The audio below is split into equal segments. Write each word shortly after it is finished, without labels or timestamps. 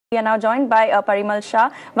We are now joined by Parimal Shah,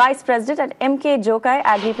 Vice President at MK Jokai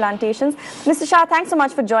Agri Plantations. Mr. Shah, thanks so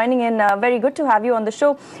much for joining in. Very good to have you on the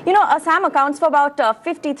show. You know, Assam accounts for about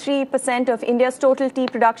 53% of India's total tea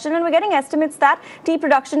production, and we're getting estimates that tea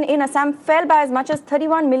production in Assam fell by as much as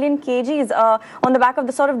 31 million kgs on the back of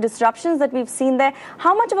the sort of disruptions that we've seen there.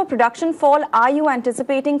 How much of a production fall are you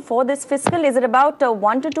anticipating for this fiscal? Is it about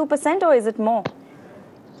 1 to 2% or is it more?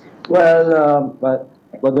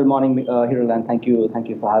 Well, good morning, Hiral, and thank you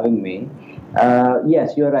for having me.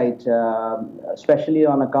 Yes, you're right. Especially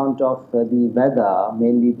on account of the weather,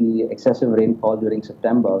 mainly the excessive rainfall during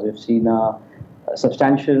September, we've seen a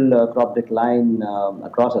substantial crop decline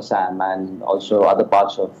across Assam and also other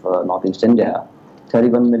parts of northeast India.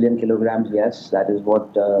 31 million kilograms, yes, that is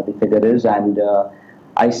what the figure is. And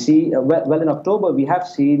I see, well, in October, we have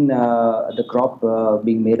seen the crop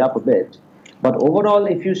being made up a bit. But overall,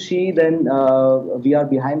 if you see, then we are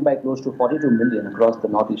behind by close to 42 million across the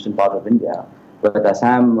northeastern part of India, with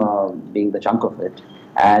Assam being the chunk of it.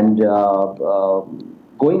 And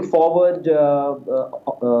going forward,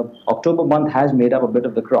 October month has made up a bit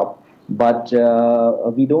of the crop, but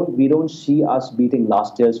we don't see us beating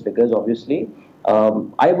last year's figures. Obviously,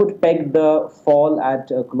 I would peg the fall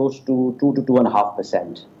at close to 2 to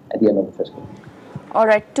 2.5% at the end of the fiscal. All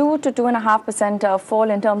right, 2 to 2.5% fall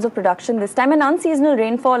in terms of production this time. And unseasonal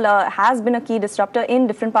rainfall has been a key disruptor in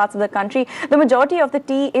different parts of the country. The majority of the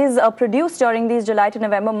tea is produced during these July to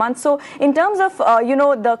November months. So in terms of,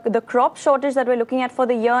 the crop shortage that we're looking at for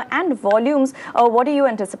the year and volumes, what are you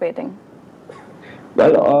anticipating?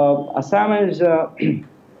 Well, Assam is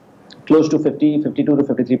close to 52 to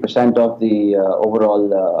 53% of the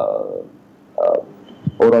overall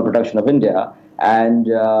production of India. And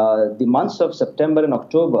the months of September and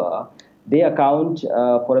October, they account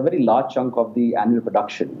for a very large chunk of the annual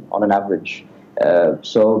production on an average.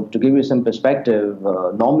 So to give you some perspective,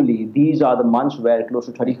 normally these are the months where close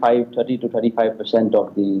to 30 to 35%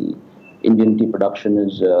 of the Indian tea production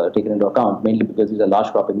is taken into account, mainly because these are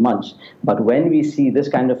large cropping months. But when we see this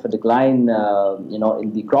kind of a decline,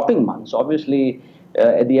 in the cropping months, obviously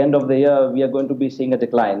at the end of the year, we are going to be seeing a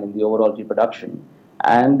decline in the overall tea production.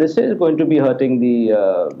 And this is going to be hurting the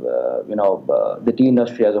tea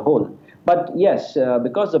industry as a whole. But yes,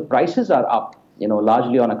 because the prices are up,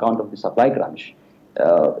 largely on account of the supply crunch.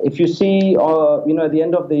 If you see, at the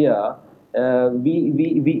end of the year,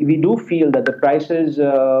 we do feel that the prices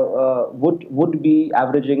would be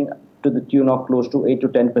averaging to the tune of close to 8 to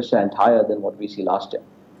 10% higher than what we see last year.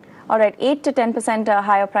 All right, 8 to 10%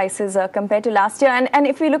 higher prices compared to last year. And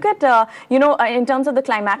if we look at, in terms of the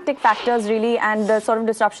climatic factors really and the sort of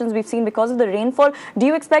disruptions we've seen because of the rainfall, do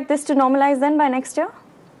you expect this to normalize then by next year?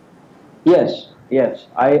 Yes.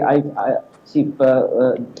 I see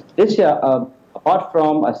this year, apart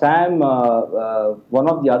from Assam, one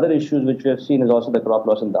of the other issues which we have seen is also the crop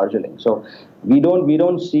loss in Darjeeling. So we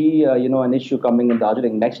don't see, an issue coming in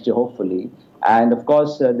Darjeeling next year, hopefully. And of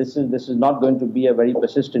course, this is not going to be a very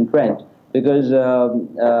persistent trend because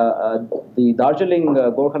the Darjeeling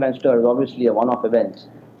Gorkhaland stir is obviously a one-off event,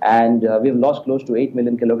 and we've lost close to 8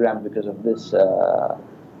 million kilograms because of this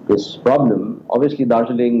problem. Obviously,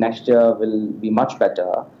 Darjeeling next year will be much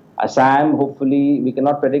better. Assam, hopefully, we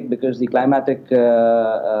cannot predict because the climatic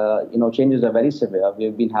changes are very severe.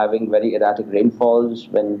 We've been having very erratic rainfalls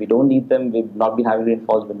when we don't need them. We've not been having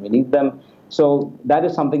rainfalls when we need them. So that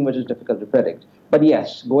is something which is difficult to predict. But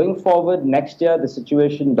yes, going forward next year, the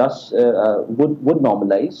situation would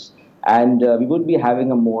normalize, and we would be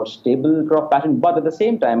having a more stable crop pattern. But at the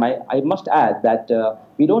same time, I must add that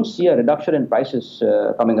we don't see a reduction in prices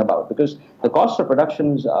coming about because the costs of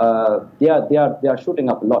productions they are shooting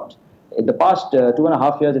up a lot. In the past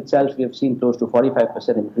 2.5 years itself, we have seen close to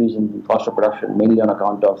 45% increase in the cost of production, mainly on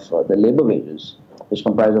account of the labor wages, which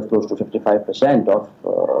comprise of close to 55% of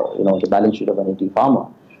the balance sheet of an tea farmer.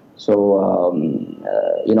 So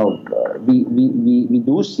we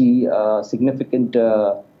do see significant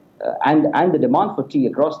and the demand for tea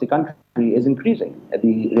across the country is increasing at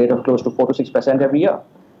the rate of close to 4 to 6% every year.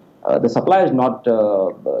 The supply is not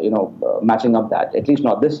matching up that, at least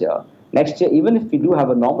not this year. Next year, even if we do have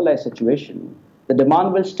a normalized situation, the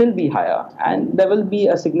demand will still be higher, and there will be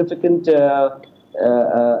a significant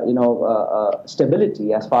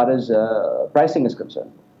stability as far as pricing is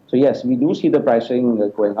concerned. So yes, we do see the pricing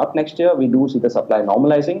going up next year. We do see the supply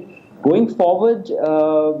normalizing. Going forward,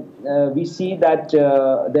 we see that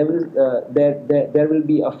there will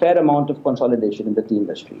be a fair amount of consolidation in the tea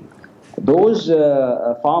industry. Those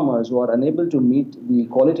farmers who are unable to meet the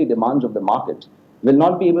quality demands of the market will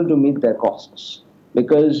not be able to meet their costs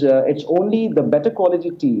because it's only the better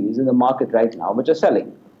quality teas in the market right now which are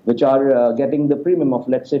selling. which are getting the premium of,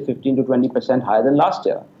 let's say, 15 to 20% higher than last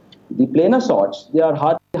year. The plainer sorts, they are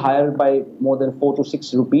hardly higher by more than 4 to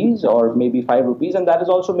 6 rupees or maybe 5 rupees, and that is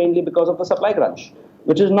also mainly because of the supply crunch,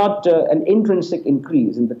 which is not an intrinsic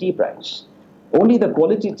increase in the tea price. Only the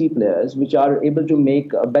quality tea players, which are able to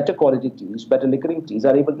make better quality teas, better liquoring teas,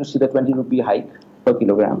 are able to see the 20 rupee hike per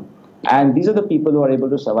kilogram. And these are the people who are able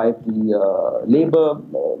to survive the labor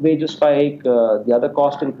wages spike, the other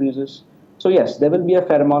cost increases. So yes, there will be a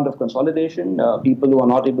fair amount of consolidation. People who are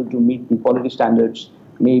not able to meet the quality standards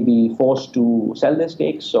may be forced to sell their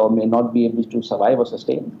stakes or may not be able to survive or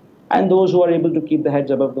sustain. And those who are able to keep the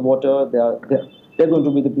heads above the water, they're going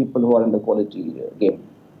to be the people who are in the quality game.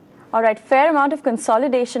 All right, fair amount of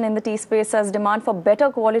consolidation in the tea space as demand for better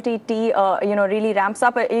quality tea, really ramps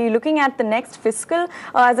up. Are you looking at the next fiscal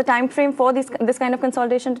as a time frame for this kind of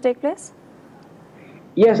consolidation to take place?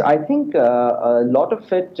 Yes, I think a lot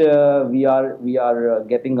of it we are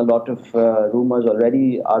getting a lot of rumors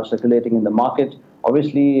already are circulating in the market.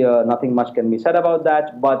 Obviously, nothing much can be said about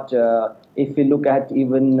that. But if we look at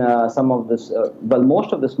even some of this,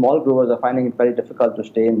 most of the small growers are finding it very difficult to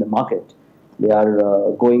stay in the market. They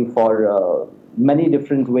are going for many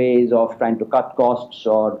different ways of trying to cut costs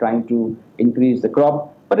or trying to increase the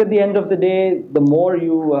crop. But at the end of the day, the more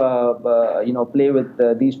you play with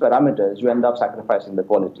these parameters, you end up sacrificing the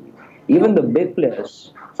quality. Even the big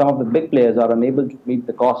players, some of the big players are unable to meet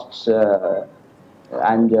the costs.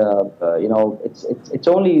 It's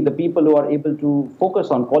only the people who are able to focus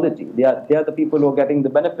on quality. They are the people who are getting the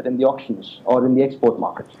benefit in the auctions or in the export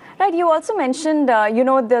market. Right. You also mentioned,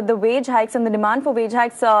 the wage hikes and the demand for wage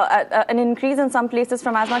hikes, an increase in some places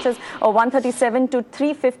from as much as 137 to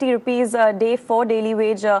 350 rupees a day for daily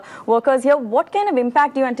wage workers here. What kind of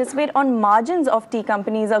impact do you anticipate on margins of tea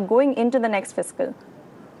companies going into the next fiscal?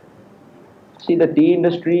 See, the tea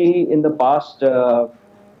industry in the past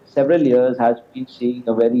several years has been seeing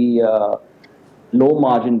a very low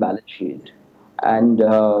margin balance sheet, and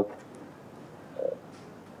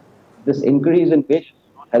this increase in wage is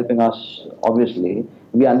not helping us. Obviously,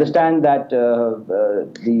 we understand that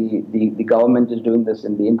the government is doing this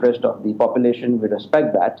in the interest of the population. We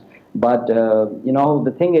respect that, but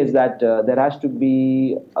the thing is that there has to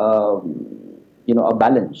be a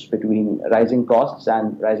balance between rising costs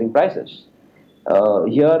and rising prices.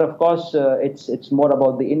 Here, of course, it's more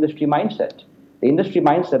about the industry mindset. The industry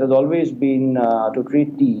mindset has always been to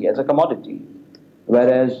treat tea as a commodity,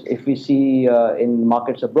 whereas if we see in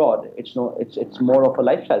markets abroad, it's more of a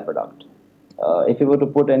lifestyle product. If you were to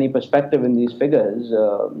put any perspective in these figures,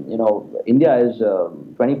 India is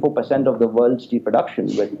 24% of the world's tea production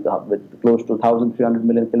with close to 1,300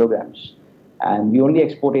 million kilograms. And we only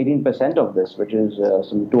export 18% of this, which is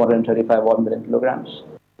some 235 odd million kilograms.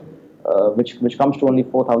 Which comes to only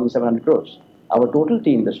 4,700 crores. Our total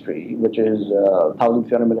tea industry, which is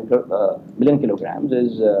 1,300 million kilograms,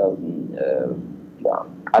 is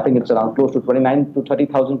I think it's around close to 29 to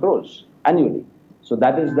 30,000 crores annually. So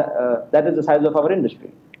that is the size of our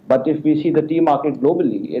industry. But if we see the tea market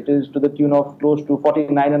globally, it is to the tune of close to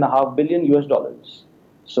 $49.5 billion US.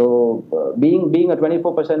 So being a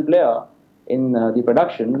 24% player in the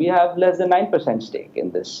production, we have less than 9% stake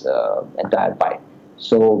in this entire pie.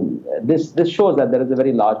 So this shows that there is a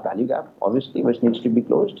very large value gap, obviously, which needs to be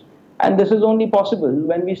closed. And this is only possible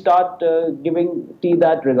when we start giving tea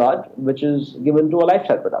that regard, which is given to a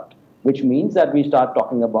lifestyle product, which means that we start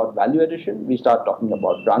talking about value addition, we start talking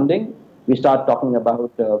about branding, we start talking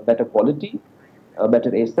about better quality,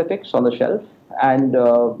 better aesthetics on the shelf. And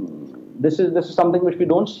this is something which we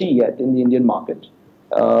don't see yet in the Indian market.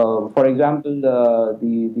 For example,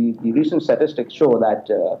 the recent statistics show that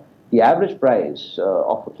the average price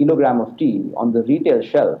of a kilogram of tea on the retail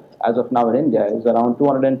shelf as of now in India is around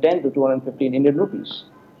 210 to 215 Indian rupees.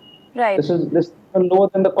 Right. This is lower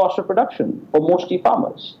than the cost of production for most tea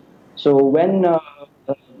farmers. So when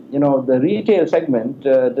the retail segment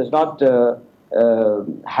does not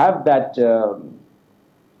have that,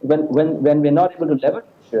 when we're not able to leverage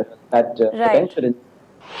that potential.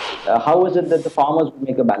 How is it that the farmers will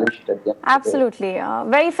make a balance sheet at the end? Absolutely.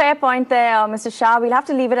 Very fair point there, Mr. Shah. We'll have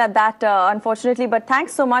to leave it at that, unfortunately. But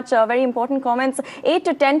thanks so much. Very important comments. 8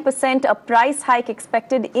 to 10% a price hike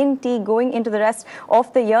expected in tea going into the rest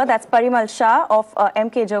of the year. That's Parimal Shah of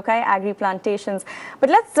MK Jokai Agri Plantations.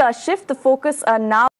 But let's shift the focus now.